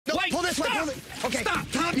that's Stop! what... Okay,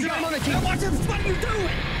 Stop! you got him on the team. Now watch this. What are you doing?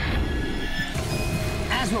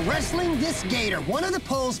 As we're wrestling this gator, one of the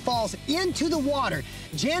poles falls into the water.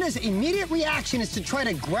 Jana's immediate reaction is to try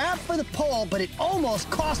to grab for the pole, but it almost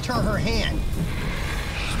cost her her hand.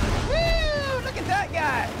 Woo! Look at that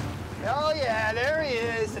guy. Oh, yeah, there he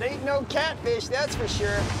is. It ain't no catfish, that's for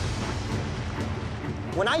sure.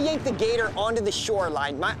 When I yanked the gator onto the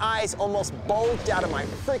shoreline, my eyes almost bulged out of my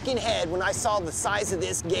freaking head when I saw the size of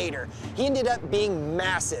this gator. He ended up being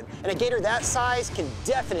massive, and a gator that size can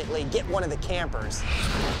definitely get one of the campers.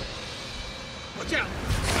 Watch out.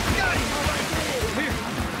 Got him. All right. Here.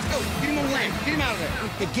 Let's go. Get him on land. Get him out of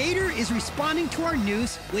there. The gator is responding to our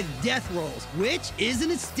noose with death rolls, which is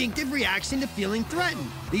an instinctive reaction to feeling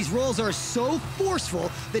threatened. These rolls are so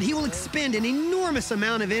forceful that he will expend an enormous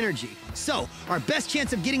amount of energy. So, our best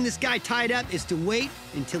chance of getting this guy tied up is to wait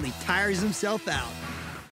until he tires himself out.